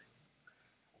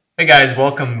Hey guys,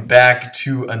 welcome back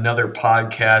to another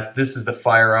podcast. This is the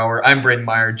Phire Hour. I'm Braden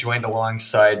Meyer, joined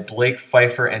alongside Blake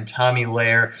Pfeiffer and Tommy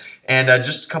Lair. And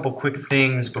just a couple quick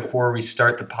things before we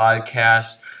start the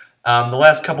podcast. The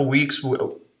last couple weeks,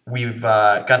 we've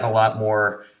gotten a lot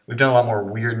more. We've done a lot more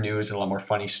weird news and a lot more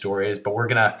funny stories, but we're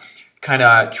gonna kind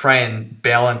of try and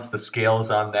balance the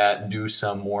scales on that and do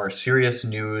some more serious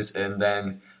news, and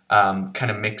then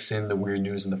kind of mix in the weird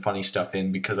news and the funny stuff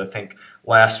in, because I think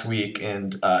last week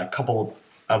and a couple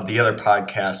of the other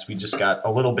podcasts we just got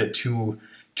a little bit too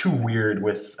weird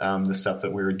with the stuff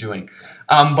that we were doing.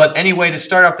 But anyway, to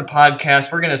start off the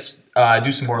podcast, we're going to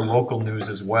do some more local news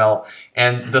as well.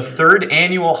 And the third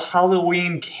annual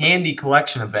Halloween candy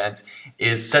collection event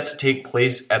is set to take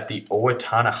place at the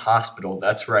Owatonna Hospital.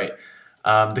 That's right.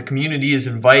 The community is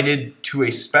invited to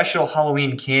a special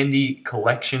Halloween candy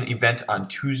collection event on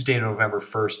Tuesday, November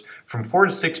 1st from 4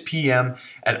 to 6 p.m.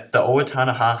 at the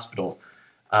Owatonna Hospital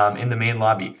in the main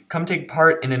lobby. Come take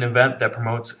part in an event that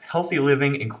promotes healthy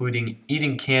living, including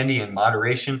eating candy in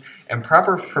moderation and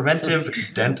proper preventive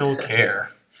dental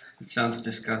care. It sounds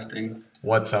disgusting.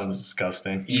 What sounds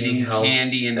disgusting? Eating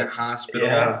candy in the hospital.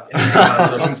 Yeah.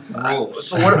 Sounds gross.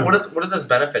 So what is this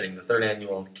benefiting? The third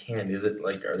annual candy? Is it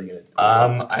like, are they gonna?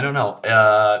 I don't know.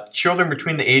 Children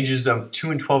between the ages of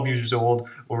 2 and 12 years old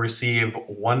will receive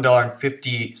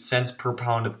 $1.50 per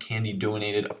pound of candy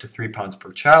donated, up to 3 pounds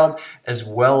per child, as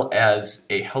well as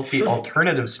a healthy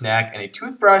alternative snack and a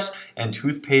toothbrush and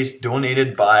toothpaste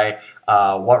donated by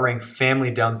Watering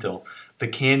Family Dental. The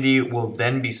candy will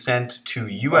then be sent to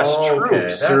U.S.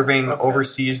 troops serving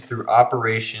overseas through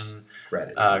Operation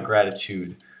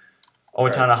Gratitude.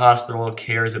 Owatonna Hospital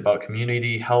cares about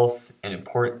community health and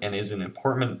is an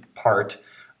important part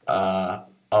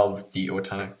of the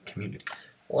Owatonna community.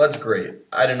 Well, that's great.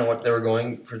 I didn't know what they were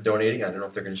going for donating. I don't know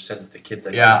if they're going to send it to kids.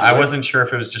 I wasn't sure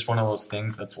if it was just one of those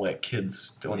things that's like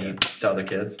kids donate to other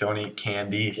kids. Donate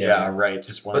candy. Yeah, right.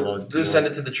 Just one of those. Just send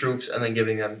it to the troops and then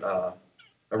giving them a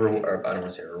reward. I don't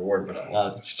want to say a reward, but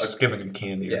it's just giving them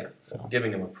candy. Yeah, so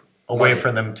giving them a way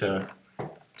for them to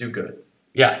do good.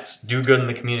 Yes, do good in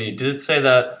the community. Did it say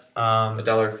that?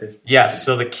 $1.50. Yes,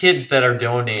 so the kids that are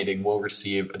donating will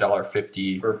receive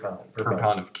 $1.50 per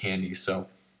pound of candy. So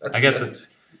I guess it's.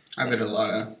 I bet a lot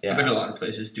of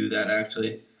places do that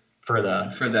actually. For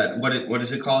that, what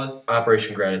is it called?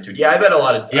 Operation Gratitude. Yeah, I bet a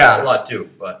lot too.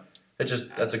 But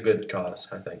that's a good cause,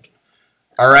 I think.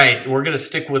 All right, we're going to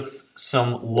stick with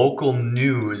some local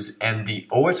news, and the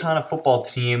Owatonna football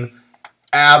team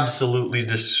absolutely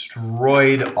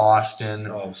destroyed Austin.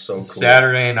 Oh, so cool.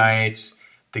 Saturday night.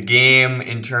 The game,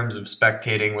 in terms of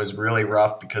spectating, was really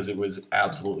rough because it was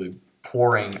absolutely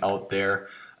pouring out there.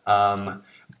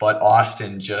 But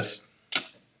Austin this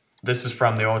is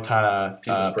from the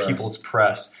Owatonna People's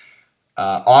Press.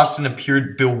 Austin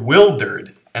appeared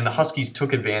bewildered, and the Huskies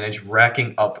took advantage,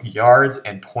 racking up yards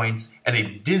and points at a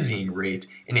dizzying rate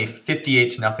in a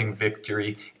 58-0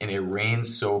 victory in a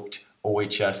rain-soaked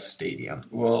OHS stadium.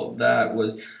 Well, that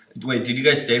was... Wait, did you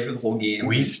guys stay for the whole game?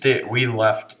 We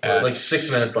left at... Like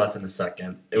 6 minutes left in the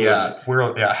second.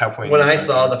 We're halfway in when the I second.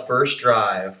 saw the first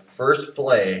drive, first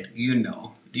play... You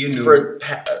knew. For a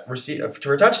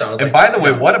touchdown. I was and by the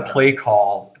way, what a play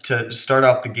call to start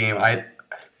off the game.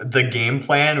 The game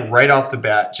plan right off the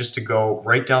bat, just to go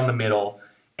right down the middle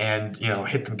and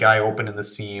hit the guy open in the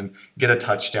seam, get a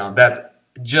touchdown. That's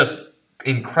just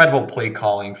incredible play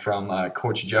calling from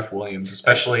Coach Jeff Williams,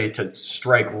 especially to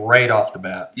strike right off the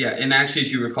bat. Yeah, and actually,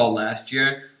 if you recall last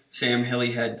year, Sam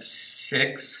Hilly had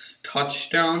 6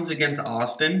 touchdowns against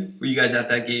Austin. Were you guys at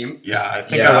that game? Yeah, I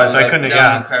think I was. I couldn't.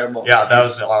 That was incredible. Yeah, that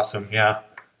was awesome. Yeah,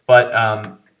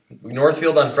 but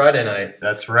Northfield on Friday night.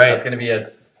 That's right. That's going to be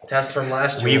a test from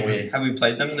last year. Have we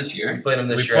played them this year? We played them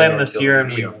this year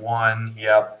and we won.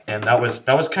 Yep, and that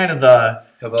was kind of the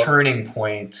turning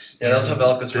point. Yeah, that was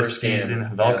Havelka's first season.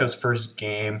 Havelka's first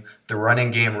game. The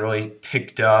running game really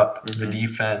picked up. Mm-hmm. The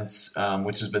defense,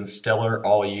 which has been stellar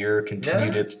all year,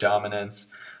 continued its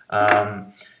dominance.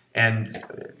 And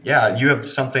you have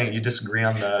something you disagree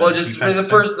on the. Well, just for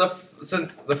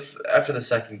the after the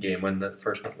second game when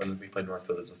we played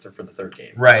Northfield was for the third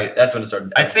game. Right. That's when it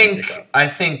started. I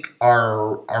think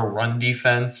our run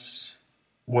defense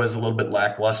was a little bit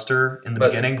lackluster in the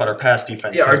beginning, but our pass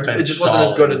defense has been it just solid.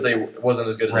 wasn't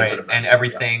as good as they could have been. And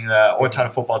everything the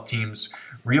Owatonna football teams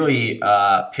really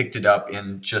picked it up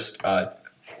in just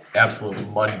absolute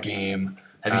mud game.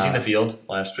 Have you seen the field?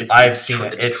 Last week, I've seen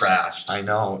it. It's trashed. I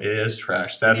know it is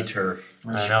trashed. That's turf.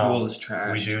 Our school is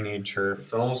trashed. We do need turf.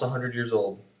 It's almost 100 years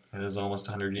old. It is almost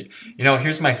 100.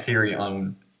 Here's my theory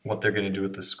on what they're going to do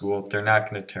with the school. They're not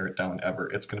going to tear it down ever.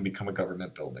 It's going to become a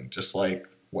government building, just like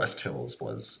West Hills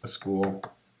was a school.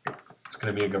 It's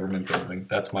going to be a government building.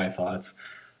 That's my thoughts.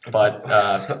 But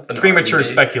premature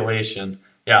speculation.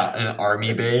 Yeah, an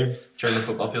army base. Turn the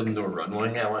football field into a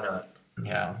runway? Yeah, why not?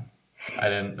 Yeah. I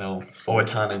didn't know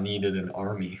Owatonna needed an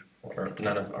army. Or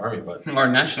not an army, but Our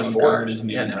National Guard is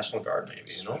needed. Yeah, National Guard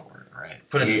maybe, you know?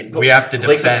 Right. We have to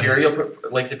defend.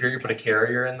 Lake Superior put a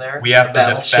carrier in there. We have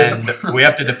to defend. We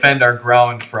have to defend our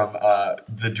ground from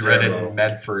the dreaded Faribault.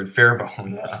 Medford Faribault.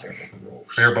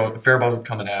 Yeah. Faribault's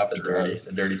coming after us.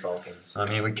 The dirty Falcons. I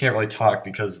mean, we can't really talk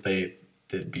because they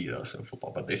did beat us in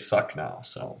football, but they suck now.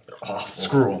 So They're awful.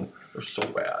 screw them. They're so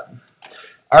bad.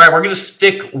 All right, we're gonna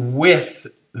stick with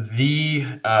the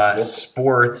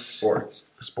sports,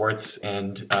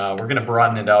 and we're gonna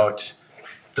broaden it out.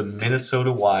 The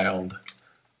Minnesota Wild.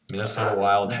 Minnesota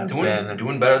Wild have been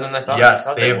doing better than I thought.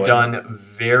 Yes, they've done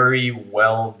very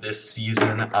well this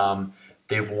season.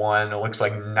 They've won, it looks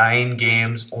like 9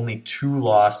 games, only 2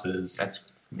 losses. That's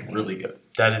really good.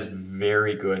 That is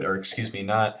very good. Or excuse me,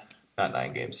 not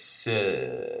 9 games.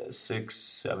 6,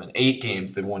 7, 8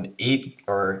 games. They've won 8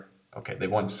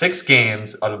 they've won 6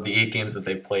 games out of the 8 games that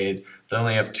they've played. They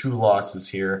only have 2 losses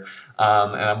here.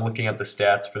 And I'm looking at the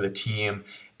stats for the team.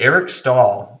 Eric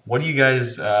Stahl, what do you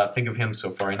guys think of him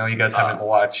so far? I know you guys haven't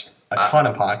watched a ton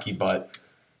of hockey, but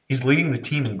he's leading the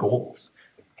team in goals.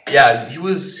 Yeah, he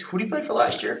was. Who did he play for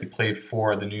last year? He played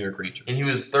for the New York Rangers. And he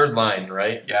was third line,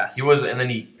 right? Yes. He was, and then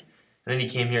he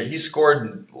came here. He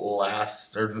scored the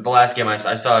last game I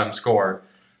saw him score.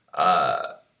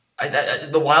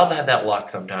 The Wild have that luck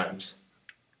sometimes.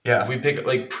 Yeah. We pick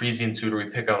like Parisi and Suter, we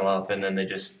pick them up, and then they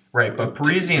just but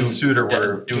Parisi and Suter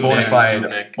were Dubnyk, bona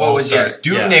fide all-stars.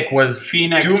 Dubnyk was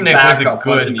Phoenix was a backup, good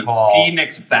wasn't he? call.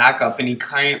 Phoenix backup, and he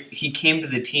came to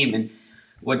the team, and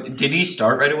what did he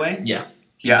start right away? Yeah.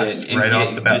 Yes, did, right he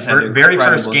off the bat. just had an Very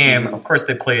first incredible game, season. of course,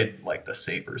 they played like the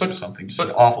Sabres or something, just an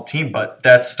awful team. But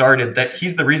that started.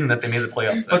 He's the reason that they made the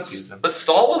playoffs that season. But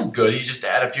Stahl was good. He just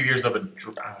had a few years of a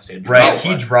drought. Right,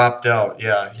 he dropped out.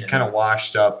 Yeah, he kind of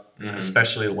washed up, Mhm.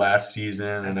 especially last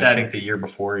season, and I think the year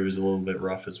before he was a little bit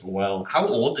rough as well. How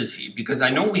old is he? Because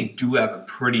I know we do have a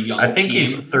pretty young I think team.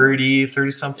 he's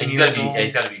 30-something He's years got to be. old. Yeah,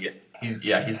 he's got to be.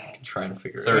 He's Trying to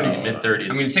figure 30, it out.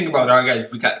 mid-30s. I mean, think about our guys.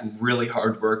 We got really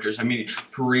hard workers. I mean,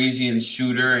 Parisi and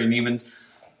Suter and even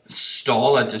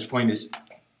Stahl at this point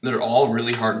they're all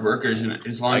really hard workers. And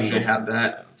as long as you have I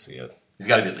that, don't see it. He's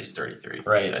got to be at least 33.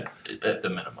 Right. At the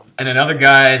minimum. And another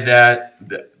guy that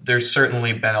there's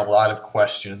certainly been a lot of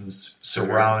questions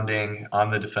surrounding on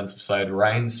the defensive side,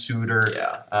 Ryan Suter.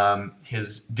 Yeah.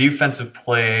 His defensive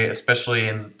play, especially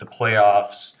in the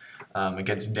playoffs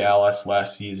against Dallas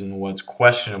last season, was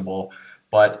questionable.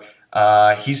 But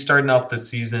he's starting off the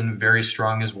season very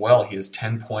strong as well. He has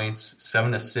 10 points,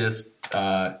 7 assists,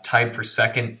 tied for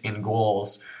second in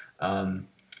goals. And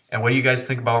what do you guys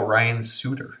think about Ryan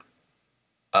Suter?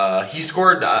 He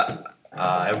scored.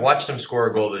 I watched him score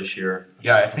a goal this year.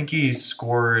 Yeah, I think he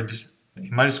scored. He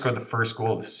might have scored the first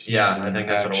goal of the season. Yeah, I think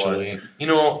that's what it was. You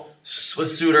know, with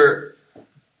Suter,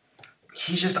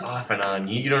 he's just off and on.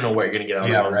 You don't know what you're gonna get out of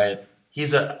him. Yeah,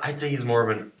 right. I'd say he's more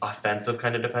of an offensive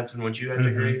kind of defenseman. Wouldn't you have to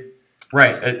agree?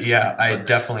 Right. Yeah, I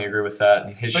definitely agree with that.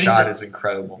 And his shot is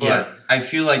incredible. yeah, I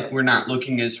feel like we're not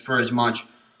looking for as much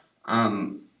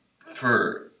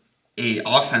for a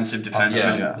offensive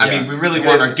defenseman. Yeah. I mean, we really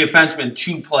want our defensemen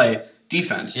to play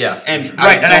defense. Yeah. And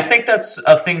I think that's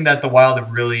a thing that the Wild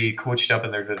have really coached up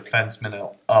in their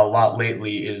defensemen a lot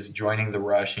lately is joining the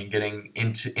rush and getting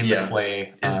into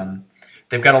play.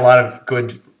 They've got a lot of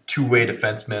good two-way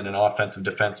defensemen and offensive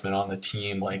defensemen on the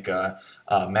team, like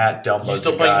Matt Dumba's He's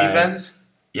still playing defense?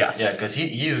 Yes. Yeah, because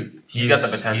he's got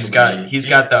the potential. He's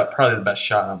got probably the best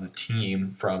shot on the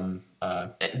team from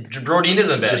Brodin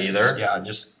isn't bad either. Yeah,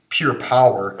 just pure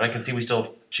power. But I can see we still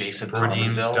have Jason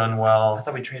Brodin's done I well.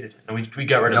 thought we traded him. And we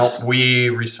got rid of... Nope, we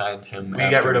re-signed him. We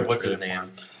got rid of what's his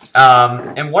name?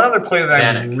 And one other player that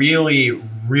I'm Vanek. really,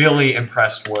 really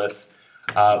impressed with,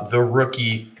 the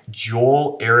rookie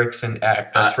Joel Eriksson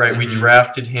Ek. That's right. We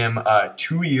drafted him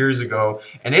 2 years ago,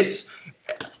 and it's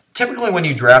typically when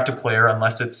you draft a player,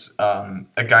 unless it's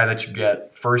a guy that you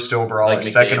get first overall, Like or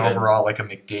second McDavid. overall, like a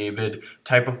McDavid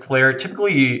type of player.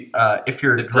 Typically, if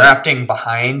you're drafting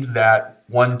behind that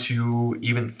 1, 2,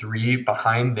 even 3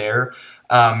 behind there,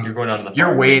 You're going on the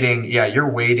you're waiting. Yeah, you're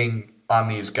waiting on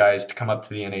these guys to come up to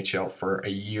the NHL for a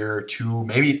year, 2,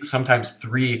 maybe sometimes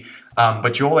 3.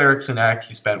 But Joel Eriksson Ek,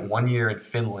 he spent 1 year in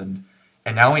Finland,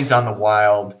 and now he's on the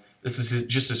Wild. This is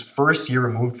just his first year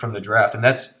removed from the draft, and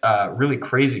that's really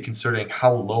crazy considering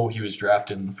how low he was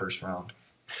drafted in the first round.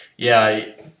 Yeah,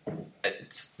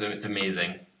 it's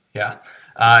amazing. Yeah.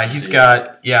 He's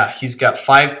got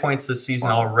 5 points this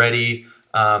season already.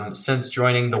 Since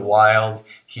joining the Wild,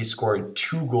 he scored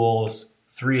 2 goals,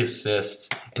 3 assists,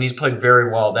 and he's played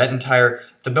very well.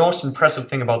 The most impressive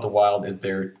thing about the Wild is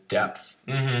their depth.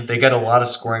 Mm-hmm. They get a lot of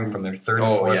scoring from their third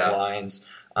and fourth lines,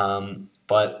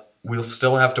 but we'll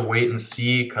still have to wait and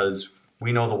see because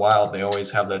we know the Wild. They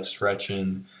always have that stretch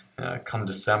in come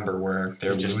December where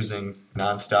they're losing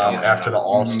nonstop after the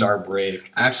All-Star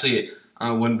break. Actually,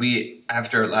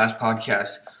 after our last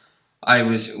podcast,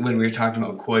 when we were talking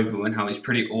about Koivu and how he's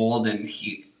pretty old and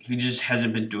he just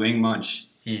hasn't been doing much.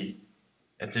 Did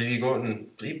he go out and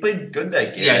he played good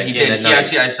that game? Yeah, he did. I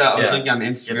was looking on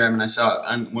Instagram and I saw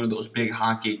on one of those big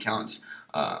hockey accounts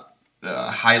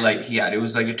highlight he had. It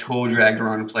was like a toe drag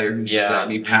around a player who slipped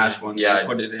and he passed one and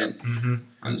put it in.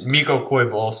 Mm-hmm. Mikko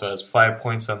Koivu also has 5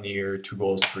 points on the year, 2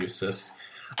 goals, 3 assists.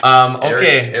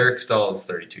 Okay. Eric Stahl is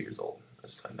 32 years old.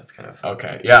 That's kind of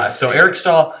okay. Yeah. So Eric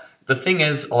Stahl. The thing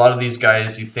is, a lot of these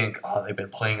guys, you think, they've been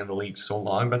playing in the league so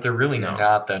long, but they're really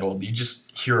not that old. You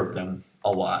just hear of them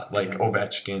a lot. Like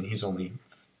Ovechkin, he's only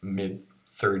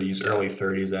mid-30s, early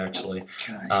 30s, actually.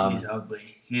 Gosh, he's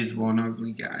ugly. He is one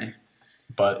ugly guy.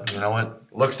 But you know what?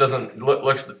 Looks. I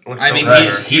mean,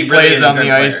 he plays on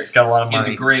the ice. He's got a lot of money.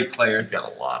 He's a great player. He's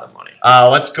got a lot of money.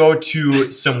 Let's go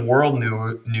to some world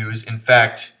news. In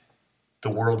fact,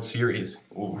 the World Series.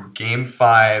 Game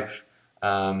 5.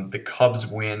 The Cubs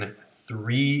win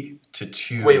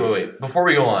 3-2. Wait. Before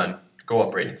we go on, go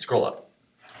up, Brayden. Scroll up.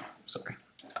 Sorry.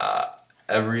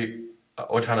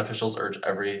 Otan officials urge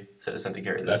every citizen to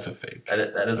carry this. That's a fake.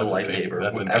 That is a lightsaber.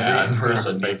 That's an every ad.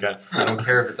 person. I don't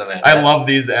care if it's an ad. I love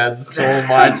these ads so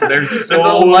much. They're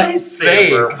so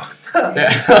lightsaber.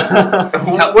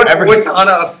 What's on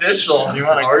an official? You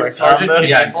want to click on this?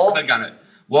 Yeah, click on it.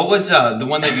 What was the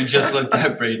one that you just looked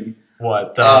at, Brayden?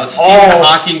 What? Stephen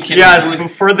Hawking. Yes,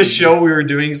 before the show, we were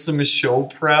doing some show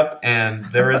prep, and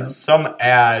there was some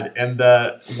ad, and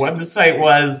the website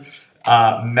was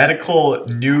medical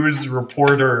news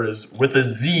reporters with a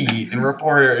Z in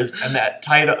reporters, and that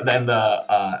title, and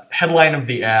the headline of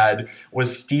the ad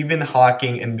was Stephen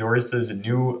Hawking endorses a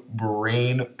new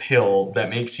brain pill that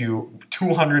makes you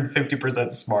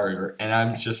 250% smarter, and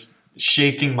I'm just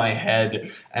shaking my head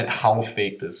at how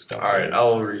fake this stuff is. All right,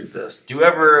 I'll read this. Do you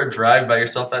ever drive by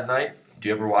yourself at night? Do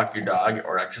you ever walk your dog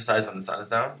or exercise when the sun is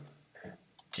down?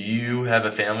 Do you have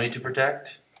a family to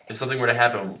protect? If something were to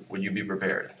happen, would you be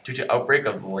prepared? Due to outbreak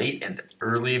of late and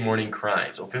early morning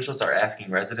crimes, officials are asking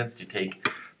residents to take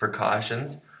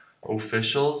precautions.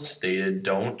 Officials stated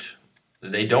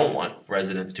they don't want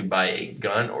residents to buy a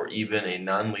gun or even a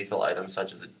non-lethal item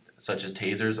such as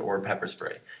tasers or pepper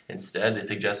spray. Instead, they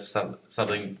suggest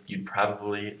something you'd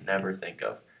probably never think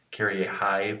of. Carry a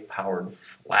high-powered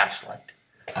flashlight.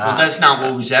 Well, that's not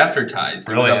what was advertised.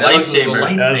 It was a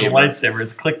lightsaber. That is a lightsaber.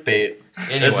 It's clickbait.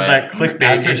 Anyway, it's that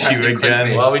clickbait issue again.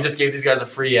 Clickbait. Well, we just gave these guys a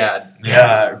free ad.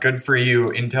 Yeah, good for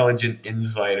you, intelligent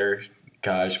insider.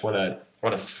 Gosh, what a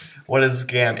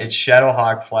scam. It's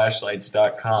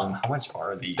shadowhawkflashlights.com. How much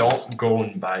are these? Don't go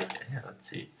and buy it. Yeah, let's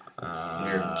see.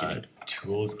 We're kidding.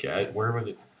 Tools, where would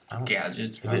it?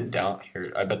 Gadgets. Is it down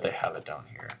here? I bet they have it down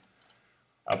here.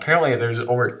 Apparently, there's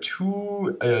over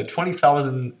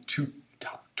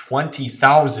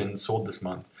 20,000 sold this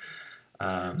month.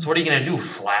 So what are you gonna do?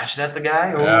 Flash it at the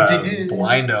guy?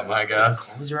 Blind him, I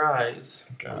guess. Close your eyes.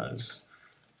 Gosh.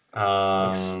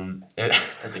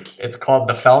 As a kid. It's called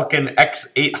the Falcon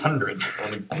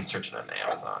X800. I'm searching on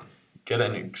Amazon. Get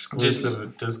an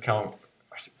exclusive discount.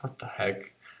 What the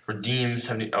heck? Redeem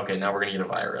 70. Okay, now we're gonna get a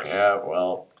virus. Yeah,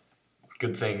 well,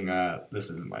 good thing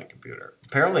this isn't my computer.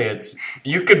 Apparently,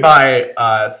 you could buy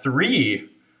 3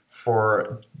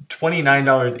 for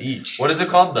 $29 each. What is it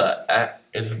called?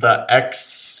 It's the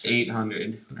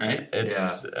X800, right?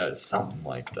 It's something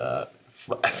like that.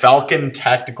 Falcon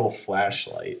Tactical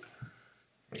Flashlight.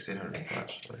 X800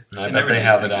 flashlight. I bet they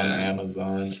have it on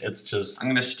Amazon. It's just... I'm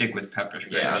going to stick with pepper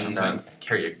spray. Yeah, I'm not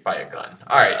buy a gun.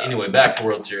 All right, anyway, back to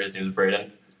World Series news,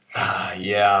 Brayden.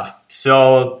 Yeah.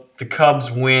 So the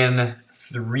Cubs win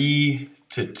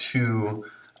 3-2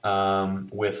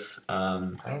 with...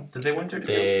 Did they win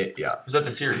 3-2? Yeah. Was that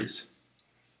the series?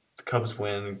 The Cubs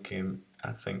win game...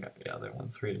 I think, they won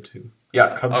 3-2.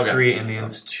 Yeah, Cubs 3,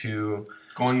 Indians 2.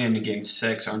 Going into game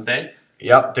 6, aren't they?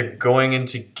 Yep, they're going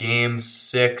into game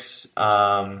 6.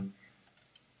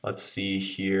 Let's see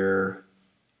here.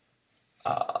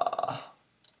 I'm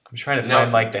trying to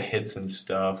find the hits and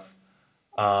stuff.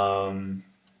 Bauer,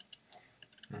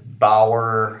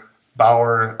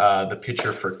 the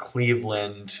pitcher for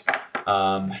Cleveland,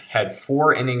 had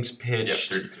 4 innings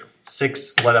pitched. Yep, 32.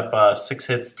 6 let up 6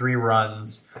 hits, 3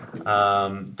 runs.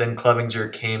 Then Clevenger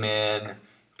came in,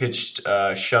 pitched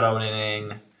shutout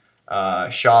inning.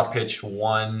 Shaw pitched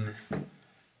 1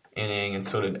 inning, and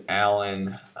so did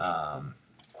Allen.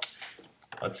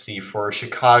 Let's see, for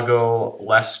Chicago,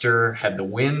 Lester had the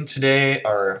win today,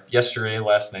 or yesterday,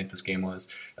 last night this game was.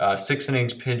 6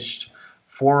 innings pitched,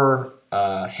 4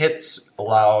 hits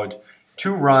allowed,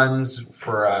 2 runs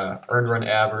for earned run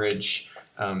average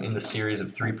in the series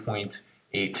of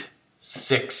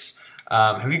 3.86.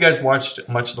 Have you guys watched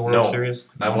much of the World Series?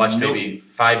 I've watched maybe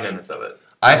 5 minutes of it.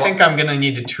 I think I'm going to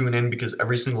need to tune in because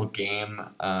every single game,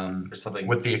 something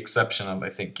with the exception of, I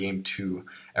think, Game 2,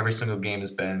 every single game has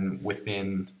been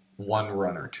within 1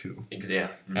 run or 2. Yeah.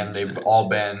 And they've all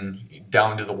been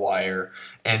down to the wire.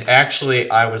 And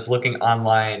actually, I was looking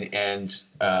online, and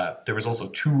there was also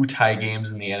 2 tie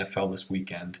games in the NFL this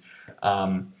weekend.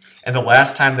 And the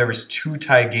last time there was 2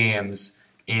 tie games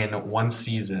in one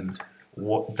season,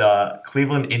 the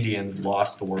Cleveland Indians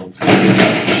lost the World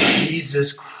Series.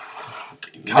 Jesus Christ.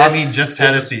 Tommy just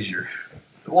had a seizure.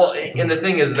 Well, and the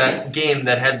thing is, that game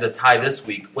that had the tie this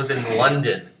week was in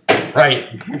London. Right.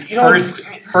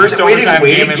 First overtime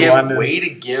game in London. Way to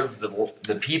give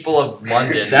the people of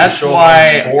London. That's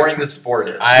why how boring the sport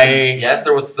is. Yes,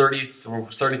 there was 30 some.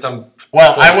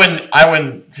 Well, I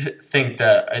wouldn't think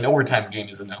that an overtime game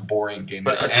isn't a boring game.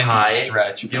 But a tie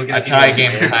stretch. A tie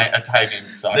game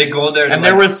sucks. They go there, and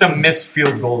there was some missed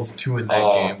field goals too in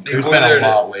that game. There's been a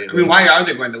lot later. I mean, why are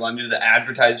they going to London to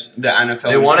advertise the NFL?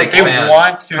 They want to expand. They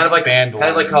want to expand. Kind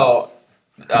of like how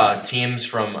teams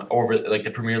from over, like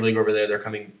the Premier League over there, they're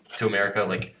coming to America,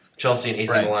 like Chelsea and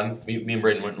AC Milan. Me and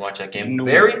Braden went and watched that game.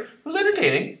 It was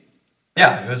entertaining.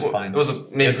 Yeah, it was fine. It was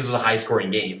maybe because it was a high-scoring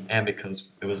game, and because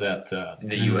it was at the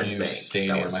US new Bank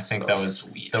stadium. I think that was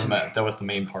sweet. That was the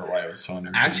main part why it was so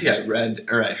entertaining. Actually,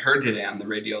 I heard today on the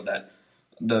radio that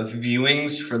the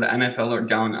viewings for the NFL are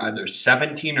down either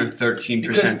 17 or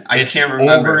 13%. I can't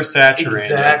remember. Oversaturated.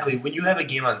 Exactly. When you have a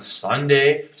game on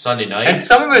Sunday night, and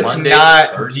some of it's Monday,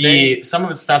 not Thursday. some of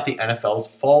it's not the NFL's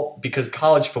fault because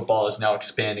college football is now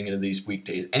expanding into these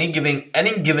weekdays. Any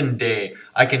given day,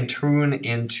 I can tune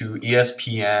into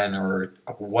ESPN or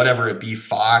whatever it be,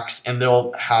 Fox, and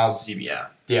they'll have CBS.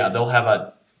 Yeah, they'll have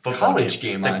a college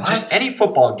game on, just any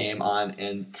football game on,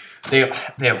 and they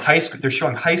have high school. They're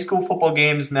showing high school football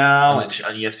games now on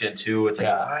ESPN2. It's like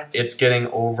what? It's getting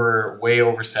way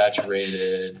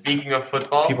oversaturated. Speaking of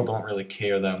football, people don't really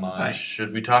care that much.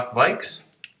 Should we talk Vikes?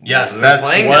 Yes, that's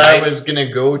what I was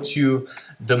gonna go to.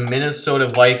 The Minnesota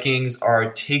Vikings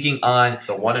are taking on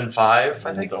the 1-5.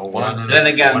 I think the 1-6. Then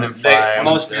again, 1-5,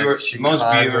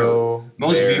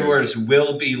 most viewers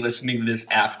will be listening to this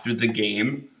after the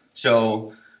game.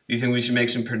 So, you think we should make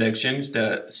some predictions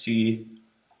to see?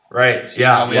 Right.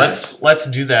 Yeah. Let's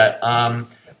do that.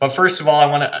 But first of all,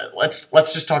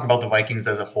 let's just talk about the Vikings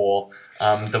as a whole.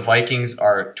 The Vikings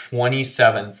are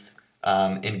 27th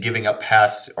in giving up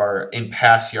pass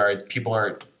yards. People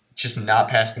are just not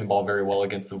passing the ball very well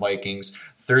against the Vikings.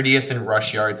 30th in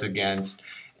rush yards against,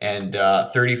 and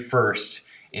 31st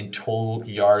in total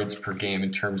yards per game in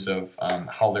terms of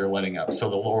how they're letting up. So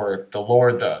the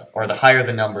higher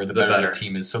the number, the better the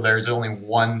team is. So there's only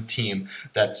one team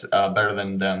that's better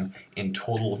than them in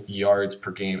total yards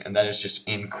per game, and that is just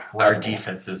incredible. Our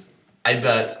defense is. I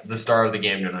bet the star of the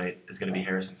game tonight is going to be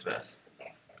Harrison Smith.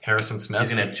 Harrison Smith.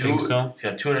 He's going to have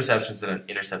 2 interceptions and an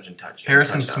interception touch.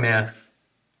 Harrison Smith.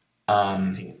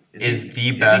 Is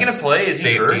the best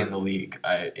safety in the league,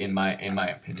 in my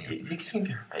opinion.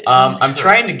 I'm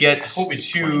trying to get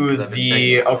to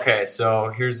the okay.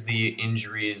 So here's the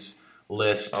injuries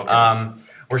list. Okay.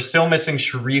 We're still missing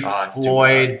Sharif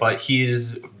Floyd, but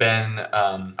he's been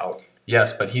out.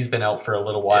 Yes, but he's been out for a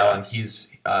little while, and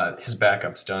his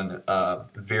backup's done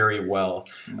very well.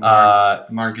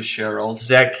 Marcus Sherrill,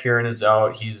 Zach Kieran is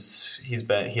out. He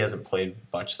hasn't played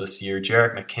much this year.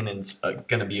 Jarek McKinnon's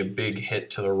going to be a big hit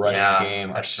to the running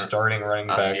game. Our starting running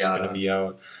back's going to be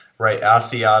out. Right,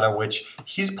 Asiata, which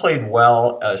he's played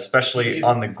well, especially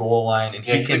on the goal line, and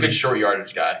he's a good short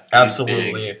yardage guy.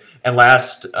 Absolutely, and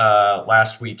last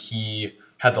week he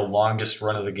had the longest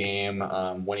run of the game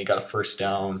when he got a first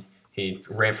down. He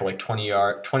ran for like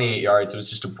 28 yards. It was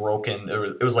just a broken.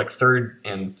 It was like third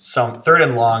and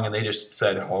long, and they just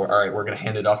said, "Oh, all right, we're going to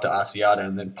hand it off to Asiata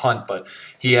and then punt." But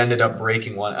he ended up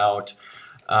breaking one out.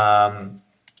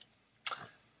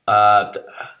 The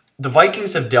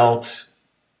Vikings have dealt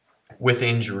with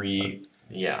injury,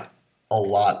 a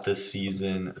lot this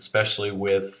season, especially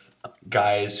with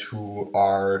guys who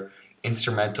are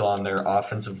instrumental on their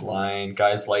offensive line.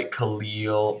 Guys like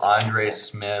Khalil, Andre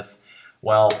Smith.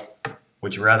 well,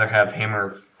 would you rather have him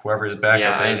or whoever's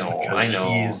backup is? I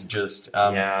know. He's just.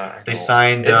 They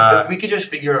signed. If we could just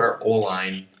figure out our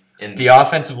O-line. The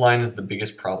offensive line is the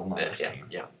biggest problem on this team.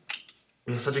 Yeah.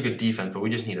 We have such a good defense, but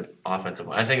we just need an offensive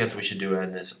line. I think that's what we should do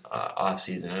in this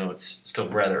offseason. I know it's still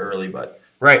rather early, but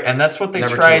right, and that's what they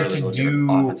tried to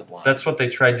do. That's what they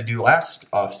tried to do last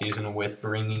offseason with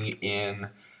bringing in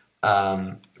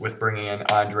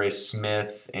Andre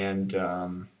Smith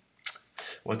and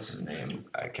what's his name?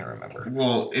 I can't remember.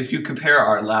 Well, if you compare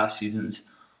our last season's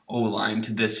O-line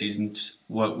to this season's,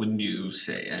 what would you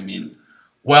say? I mean,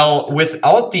 well,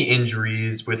 without the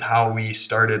injuries, with how we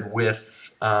started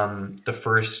with the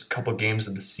first couple games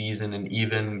of the season, and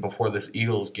even before this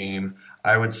Eagles game,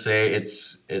 I would say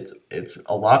it's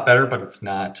a lot better, but it's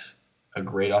not a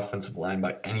great offensive line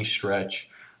by any stretch.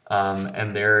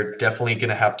 And they're definitely going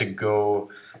to have to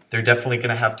go. They're definitely going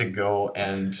to have to go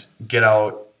and get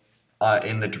out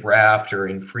in the draft or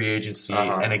in free agency,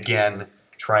 and again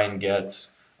try and get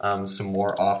some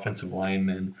more offensive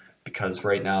linemen, because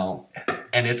right now,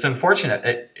 and it's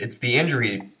unfortunate, it's the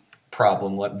injury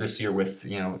problem this year with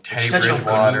Teddy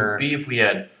Bridgewater. If we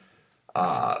had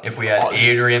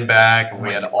Adrian back, if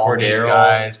we had all these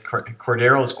guys.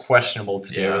 Cordero is questionable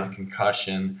today with a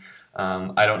concussion.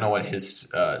 I don't know what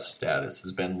his status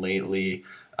has been lately.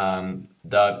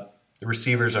 The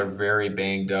receivers are very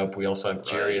banged up. We also have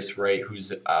Jarius Wright,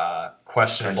 who's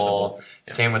questionable.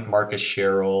 Yeah. Same with Marcus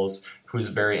Sherrills, who's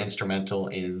very instrumental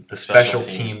in the special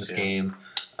teams game.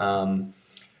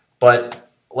 But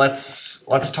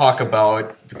let's talk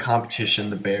about the competition,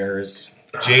 the Bears.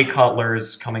 Jay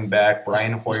Cutler's coming back.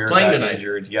 Brian Hoyer got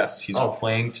injured. Yes, he's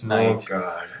playing tonight. Oh,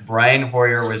 God. Brian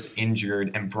Hoyer was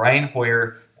injured, and Brian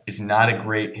Hoyer is not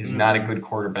a good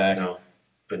quarterback. No,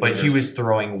 but he was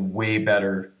throwing way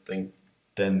better than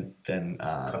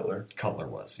Cutler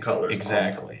was. Cutler's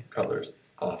exactly. Awful. Cutler's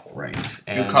awful. Right.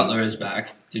 And Cutler is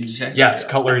back. Did you say? Yes,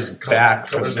 Cutler's back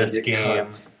for this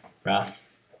game. Yeah.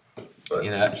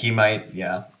 He might.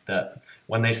 Yeah. That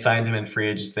when they signed him in free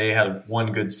agency, they had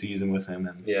one good season with him,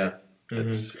 and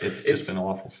it's just been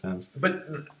awful since. But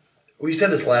we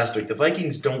said this last week. The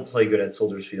Vikings don't play good at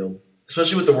Soldier Field,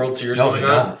 especially with the World Series going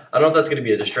on. I don't know if that's going to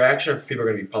be a distraction, or if people are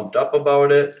going to be pumped up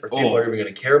about it, or if people are even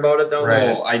going to care about it down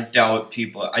there. I doubt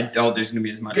there's going to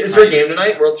be as much. Is there a game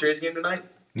tonight? World Series game tonight?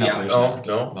 No,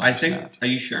 no. I think. Not. Are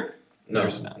you sure? No,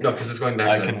 because it's going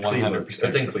back to Cleveland. It's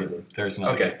in Cleveland. There's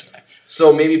no game tonight.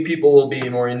 So maybe people will be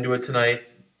more into it tonight.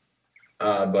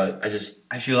 But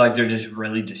I feel like they're just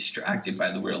really distracted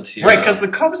by the World Series. Right, because the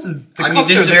Cubs are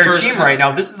their team right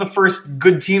now. This is the first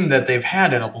good team that they've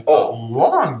had in a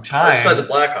long time. Outside the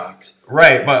Blackhawks.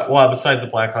 Right, but besides the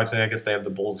Blackhawks, I guess they have the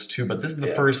Bulls too. But this is the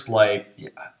first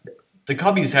the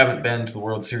Cubbies haven't been to the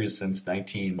World Series since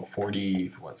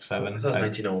 1947. I thought it was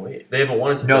 1908. They haven't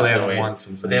won it since 1908. No, they haven't won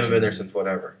since. But they haven't been there since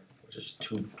whatever, which is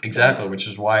too. Exactly, which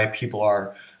is why people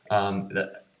are.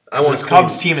 This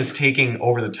Cubs team is taking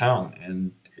over the town,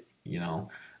 and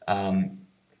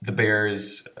the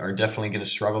Bears are definitely going to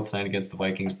struggle tonight against the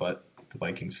Vikings. But the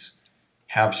Vikings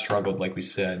have struggled, like we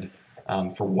said,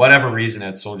 for whatever reason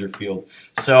at Soldier Field.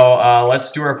 So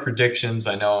let's do our predictions.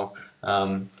 I know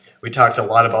we talked a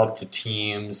lot about the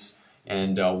teams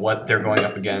and what they're going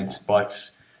up against,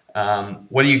 but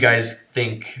what do you guys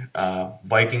think?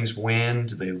 Vikings win?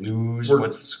 Do they lose?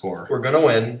 What's the score? We're going to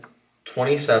win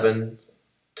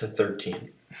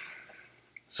 27-13.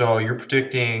 So you're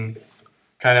predicting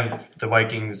kind of the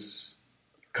Vikings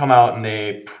come out and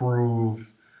they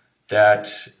prove that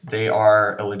they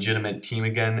are a legitimate team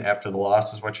again after the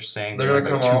loss, is what you're saying? They're going to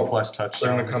come out 2+ touchdowns.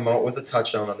 They're going to come out with a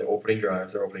touchdown on their opening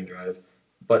drive.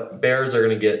 But Bears are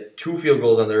going to get 2 field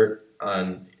goals they're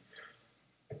going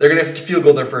to have to field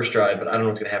goal their first drive, but I don't know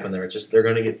what's going to happen there. It's just they're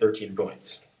going to get 13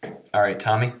 points. All right,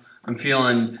 Tommy? I'm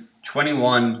feeling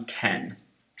 21-10.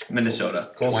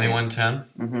 Minnesota. 21-10?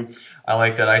 Mm-hmm. I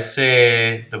like that. I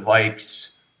say the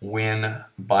Vikes win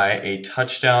by a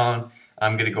touchdown.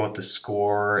 I'm going to go with the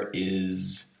score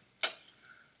is...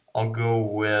 I'll go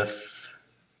with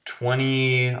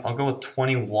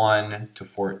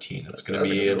 21-14. It's going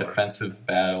to be a defensive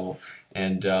battle,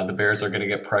 and the Bears are going to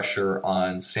get pressure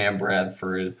on Sam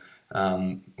Bradford.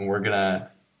 We're going to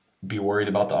be worried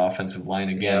about the offensive line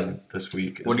again this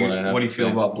week. What do you feel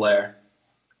about Blair?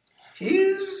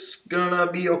 He's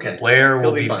gonna be okay. Blair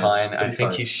will be fine. I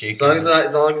think he's shaking. As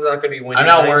long as he's not gonna be winning. I'm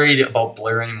not worried about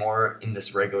Blair anymore in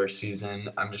this regular season.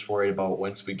 I'm just worried about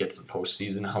once we get to the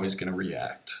postseason how he's gonna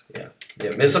react. Yeah.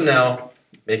 Miss him now,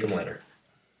 make him later.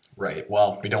 Right.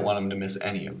 Well, we don't want him to miss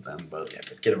any of them, but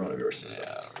but get him out of your system.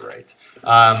 Yeah. Right.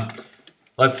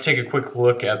 let's take a quick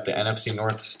look at the NFC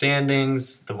North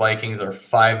standings. The Vikings are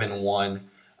 5-1.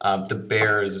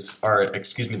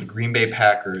 The Green Bay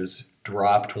Packers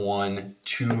dropped one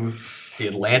to the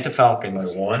Atlanta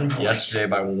Falcons by 1 point. Yesterday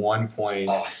by 1 point.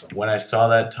 Awesome. When I saw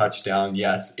that touchdown,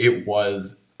 yes, it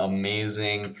was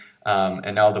amazing.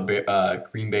 And now the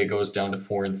Green Bay goes down to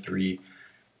 4-3.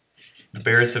 The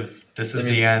Bears have. This is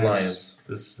the end. Lions.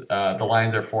 The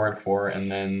Lions are 4-4, and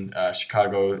then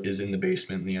Chicago is in the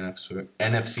basement in the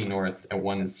NFC North at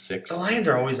 1-6. The Lions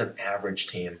are always an average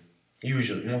team.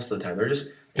 Usually, most of the time,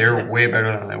 they're way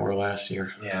better than they were last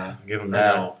year. Yeah, I'll give them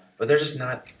that. I know, but they're just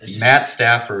not. Matt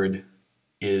Stafford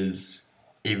is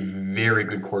a very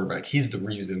good quarterback. He's the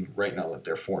reason right now that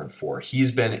they're 4-4.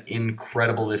 He's been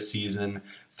incredible this season,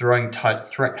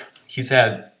 He's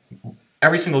had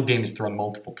every single game. He's thrown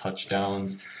multiple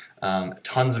touchdowns,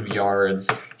 tons of yards.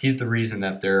 He's the reason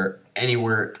that they're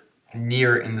anywhere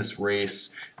near in this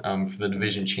race for the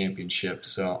division championship.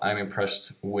 So I'm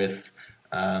impressed with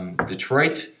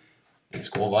Detroit and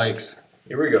School Vikes.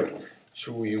 Here we go.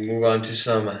 Should we move on to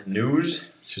some news?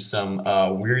 To some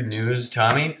weird news,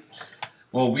 Tommy.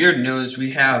 Well, weird news,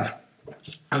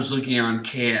 I was looking on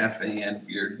KF and they had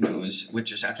weird news,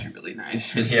 which is actually really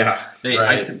nice. Yeah,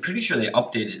 right. I'm pretty sure they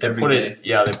update it every day.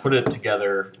 They put it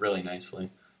together really nicely.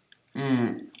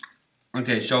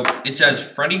 Okay, so it says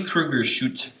Freddy Krueger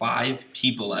shoots 5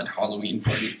 people at Halloween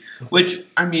party, which,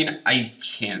 I mean, I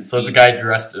can't. So it's a guy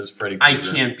dressed as Freddy Krueger. I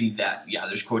can't be that. Yeah,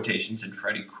 there's quotations in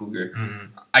Freddy Krueger. Mm-hmm.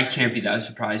 I can't be that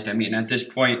surprised. I mean, at this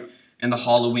point in the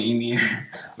Halloween year,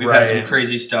 we've had some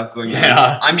crazy stuff going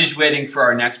on. I'm just waiting for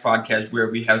our next podcast where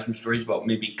we have some stories about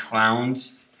maybe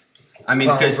clowns. I mean,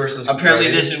 because apparently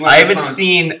this is when I haven't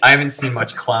seen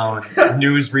much clown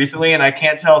news recently, and I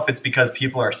can't tell if it's because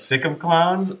people are sick of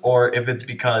clowns or if it's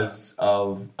because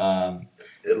of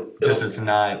it's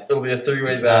not. It'll be a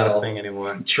 3-way it's battle. Not a thing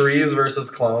anymore. Trees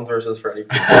versus clowns versus Freddy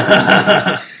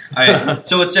Krueger. All right.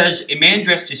 So it says a man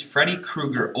dressed as Freddy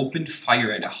Krueger opened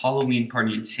fire at a Halloween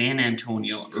party in San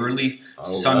Antonio early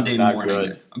Sunday morning,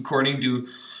 good. According to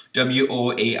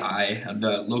WOAI,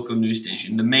 the local news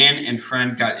station. The man and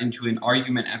friend got into an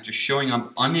argument after showing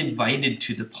up uninvited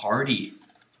to the party.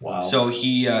 Wow. So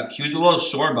he was a little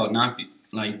sore about not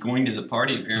going to the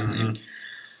party, apparently. Mm-hmm.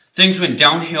 Things went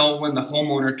downhill when the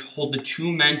homeowner told the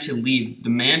 2 men to leave. The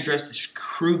man dressed as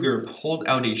Krueger pulled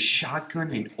out a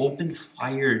shotgun and opened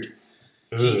fire,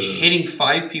 hitting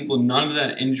 5 people. None of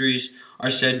the injuries are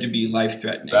said to be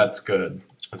life-threatening. That's good.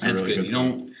 That's really good. You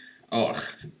don't...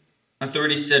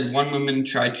 Authorities said one woman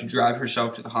tried to drive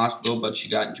herself to the hospital, but she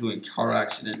got into a car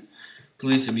accident.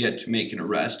 Police have yet to make an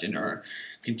arrest and are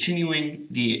continuing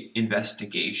the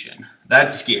investigation.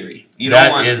 That's scary.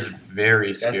 That is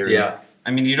very scary. I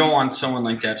mean, you don't want someone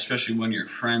like that, especially when your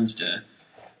friends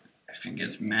if he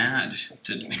gets mad.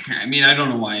 I mean, I don't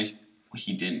know why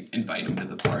he didn't invite him to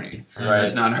the party. Right.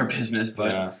 That's not our business,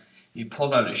 but he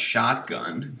pulled out a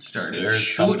shotgun and started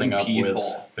shooting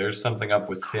people. There's something up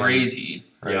with crazy. Him.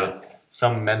 Right? Yeah.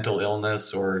 Some mental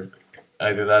illness, or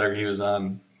either that or he was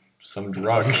on some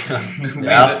drug.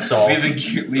 Bath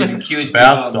salts. We've accused people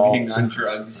of being on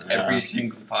drugs every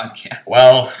single podcast.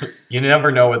 Well, you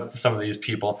never know with some of these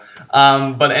people.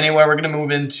 But anyway, we're going to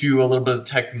move into a little bit of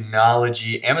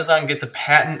technology. Amazon gets a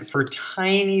patent for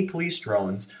tiny police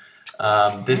drones.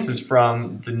 This is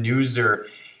from the Newser.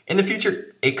 In the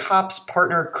future, a cop's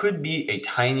partner could be a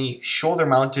tiny,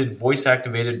 shoulder-mounted,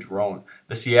 voice-activated drone.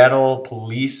 The Seattle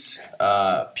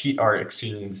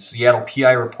Seattle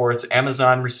PI reports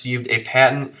Amazon received a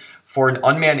patent for an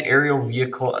unmanned aerial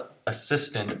vehicle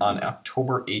assistant on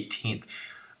October 18th.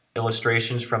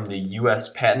 Illustrations from the U.S.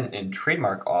 Patent and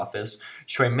Trademark Office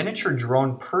show a miniature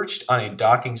drone perched on a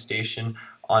docking station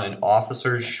on an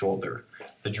officer's shoulder.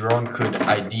 The drone could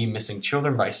ID missing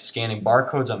children by scanning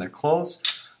barcodes on their clothes,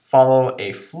 follow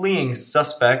a fleeing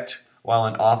suspect while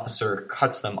an officer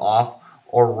cuts them off,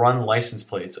 or run license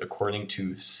plates, according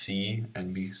to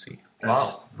CNBC.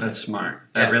 That's smart.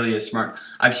 That really is smart.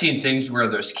 I've seen things where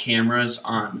there's cameras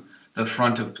on the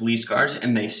front of police cars,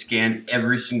 and they scan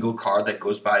every single car that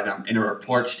goes by them, and it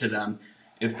reports to them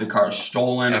if the car is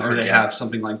stolen or they have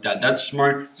something like that. That's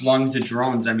smart, as long as the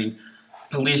drones, I mean,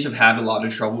 police have had a lot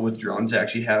of trouble with drones,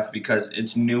 actually have, because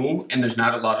it's new and there's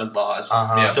not a lot of laws.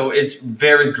 So it's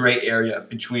very gray area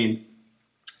between,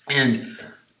 and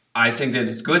I think that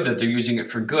it's good that they're using it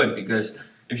for good, because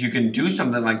if you can do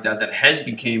something like that has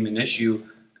become an issue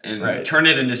and turn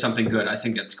it into something good, I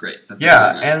think that's great.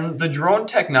 And the drone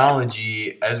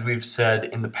technology, as we've said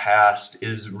in the past,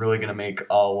 is really going to make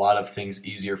a lot of things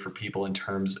easier for people in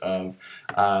terms of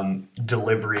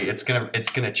delivery. It's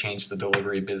gonna change the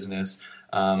delivery business.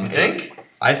 You think?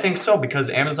 I think so, because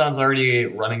Amazon's already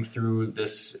running through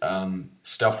this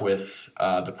stuff with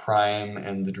the Prime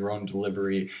and the drone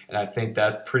delivery, and I think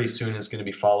that pretty soon is going to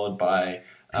be followed by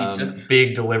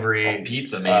big delivery. Oh,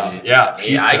 pizza, maybe. Yeah,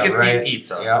 pizza. Yeah, I could right? see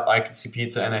pizza. Yeah, I could see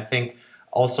pizza, and I think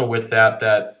also with that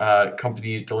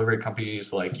delivery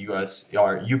companies like UPS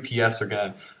are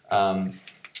going to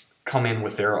come in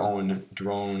with their own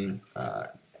drone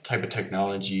type of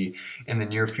technology in the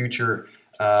near future.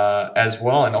 As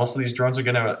well, and also these drones are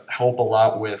going to help a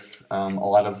lot with a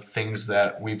lot of things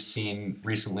that we've seen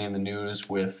recently in the news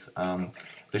with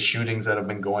the shootings that have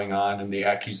been going on and the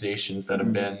accusations that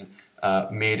have been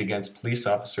made against police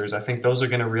officers. I think those are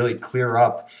going to really clear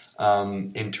up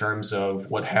in terms of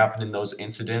what happened in those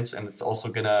incidents, and it's also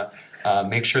going to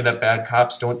make sure that bad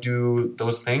cops don't do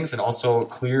those things, and also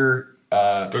clear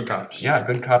good cops. Yeah,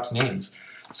 good cops' names.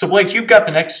 So Blake, you've got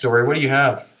the next story. What do you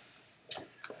have?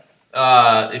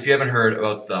 If you haven't heard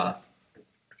about the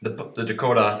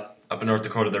Dakota, up in North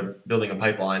Dakota, they're building a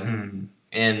pipeline,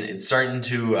 and it's starting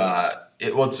to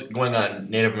it's going on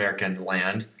Native American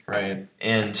land, right?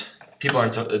 And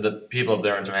the people up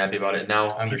there aren't so happy about it. Now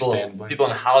Understandably. people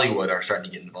in Hollywood are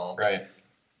starting to get involved, right?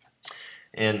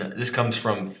 And this comes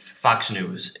from Fox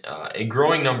News. A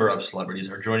growing number of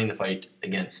celebrities are joining the fight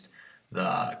against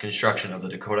the construction of the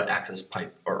Dakota Access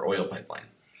Pipe or oil pipeline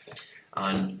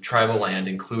on tribal land,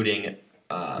 including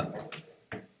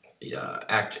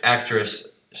actress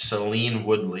Shailene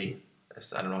Woodley.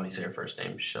 I don't know how you say her first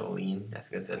name. Shailene, I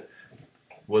think that's it.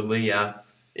 Woodley, yeah.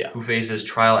 Who faces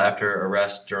trial after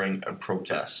arrest during a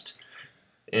protest.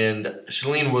 And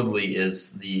Shailene Woodley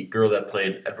is the girl that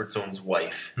played Edward Snowden's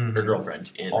wife, her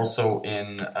girlfriend. Also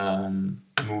in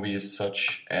movies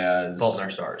such as Fault in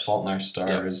Our Stars. Fault in Our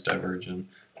Stars, Divergent,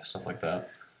 stuff like that.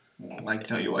 I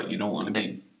tell you what, you don't want to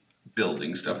be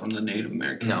building stuff on the Native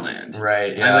American land.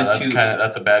 Right, yeah,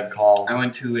 that's a bad call. I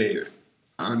went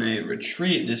on a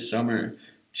retreat this summer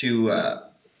to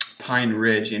Pine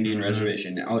Ridge Indian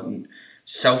Reservation out in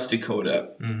South Dakota.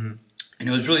 And it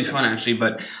was really fun, actually,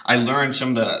 but I learned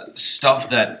some of the stuff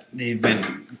that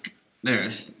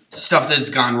there's stuff that's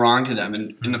gone wrong to them.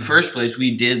 And in the first place,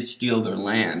 we did steal their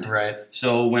land. Right.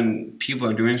 So when people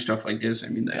are doing stuff like this, I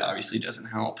mean, that obviously doesn't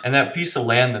help. And that piece of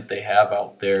land that they have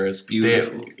out there is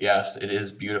beautiful. Yes, it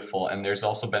is beautiful. And there's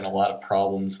also been a lot of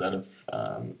problems that have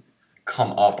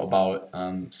come up about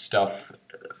stuff,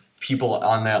 people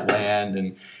on that land.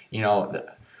 And, you know,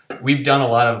 we've done a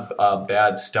lot of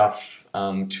bad stuff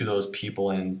to those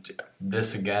people. And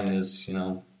this, again, is, you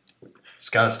know, it's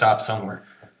got to stop somewhere.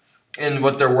 And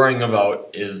what they're worrying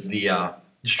about is the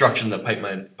destruction the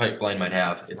pipeline might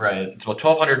have. It's about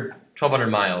 1,200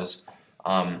 miles,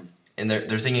 and they're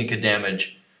thinking it could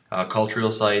damage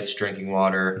cultural sites, drinking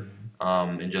water,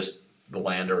 and just the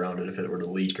land around it if it were to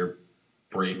leak or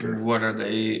break. Or what are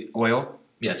they? Oil?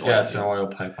 Yeah, it's oil. Yeah, it's an oil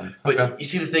pipeline. But you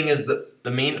see, the thing is,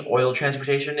 the main oil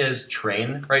transportation is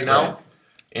train right now,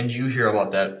 and you hear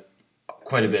about that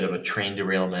quite a bit of a train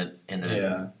derailment, and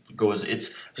then it goes.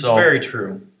 It's very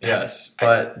true. Yes,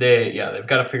 but they've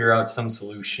got to figure out some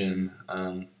solution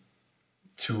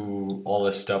to all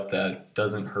this stuff that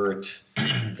doesn't hurt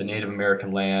the Native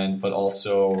American land, but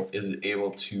also is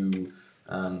able to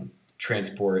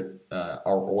transport our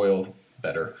oil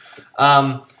better.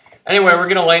 Anyway, we're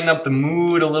going to lighten up the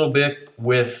mood a little bit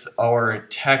with our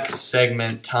tech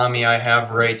segment. Tommy, I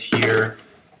have right here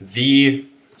the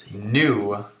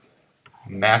new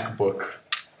MacBook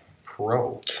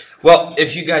Pro. Well,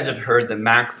 if you guys have heard, the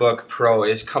MacBook Pro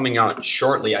is coming out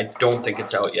shortly. I don't think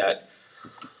it's out yet.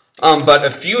 But a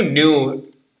few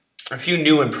new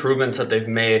improvements that they've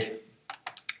made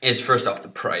is, first off, the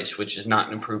price, which is not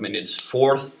an improvement. It's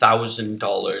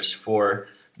 $4,000 for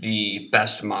the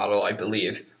best model, I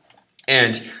believe.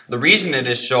 And the reason it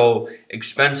is so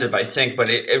expensive, I think, but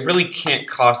it really can't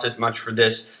cost as much for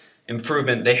this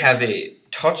improvement. They have a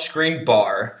touchscreen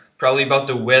bar, probably about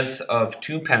the width of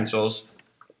two pencils.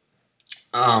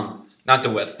 Not the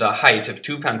width, the height of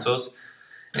two pencils.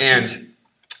 And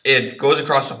it goes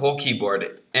across the whole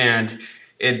keyboard. And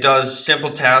it does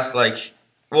simple tasks like,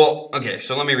 so let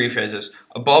me rephrase this.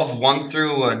 Above 1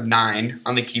 through 9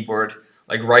 on the keyboard,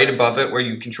 like right above it where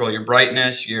you control your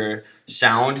brightness, your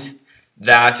sound,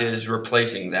 that is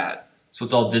replacing that. So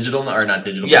it's all digital, or not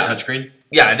digital, but touchscreen?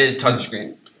 Yeah, it is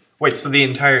touchscreen. Wait, so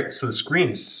the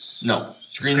screen's... No.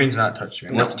 Screen's not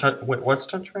touchscreen. No. What's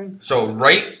touchscreen? So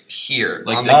right here.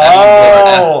 Like on the the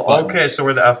F buttons. Okay, so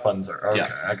where the F buttons are. Okay,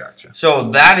 Yeah. I gotcha. So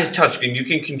that is touchscreen. You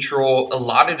can control a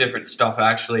lot of different stuff,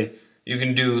 actually. You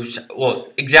can do,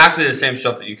 exactly the same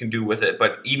stuff that you can do with it,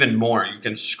 but even more. You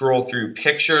can scroll through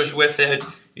pictures with it.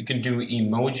 You can do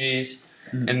emojis.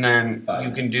 and then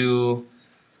you can do.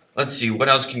 Let's see, what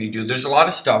else can you do? There's a lot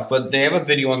of stuff, but they have a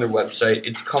video on their website.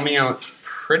 It's coming out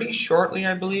pretty shortly,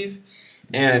 I believe,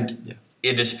 and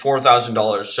it is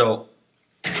 $4,000. So,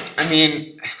 I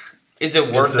mean, is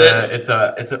it worth it?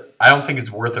 I don't think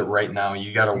it's worth it right now.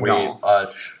 You gotta wait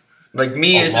like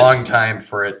me a long time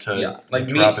for it to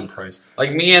drop in price.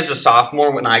 Like me as a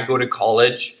sophomore, when I go to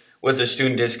college with a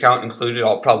student discount included,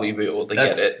 I'll probably be able to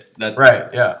get it.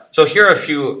 Right, yeah. So here are a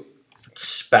few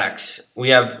specs. We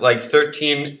have like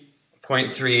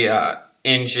 13.3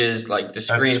 inches, like the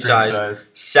screen size.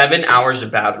 7 hours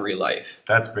of battery life.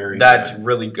 That's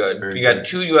really good. You got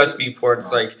 2 USB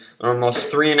ports, like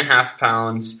almost 3.5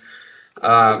 pounds.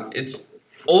 It's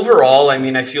overall, I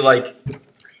mean, I feel like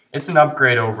it's an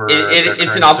upgrade over.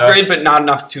 It's an upgrade, but not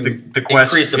enough to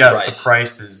increase the price. The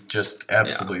price is just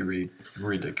absolutely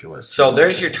ridiculous. So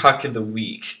there's your Tech of the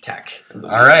Week. All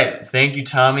right, thank you,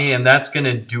 Tommy, and that's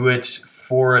gonna do it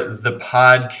for the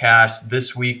podcast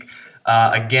this week.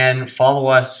 Again, follow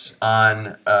us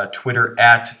on Twitter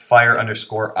at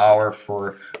 @Phire_Hour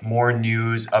for more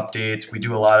news updates. We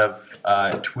do a lot of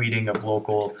tweeting of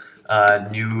local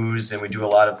news, and we do a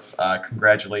lot of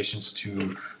congratulations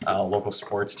to local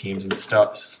sports teams and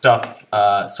stuff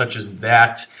such as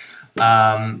that.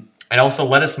 And also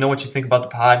let us know what you think about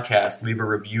the podcast. Leave a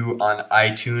review on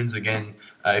iTunes. Again,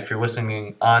 if you're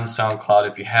listening on SoundCloud,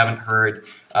 if you haven't heard,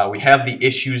 we have the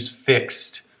issues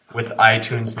fixed with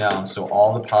iTunes now. So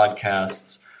all the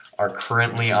podcasts are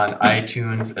currently on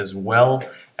iTunes as well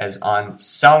as on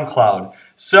SoundCloud.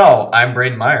 So I'm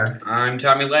Braden Meyer. I'm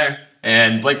Tommy Lair.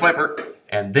 And Blake Pfeiffer.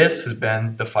 And this has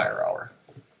been the Phire Hour.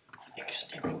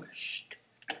 Exterminate.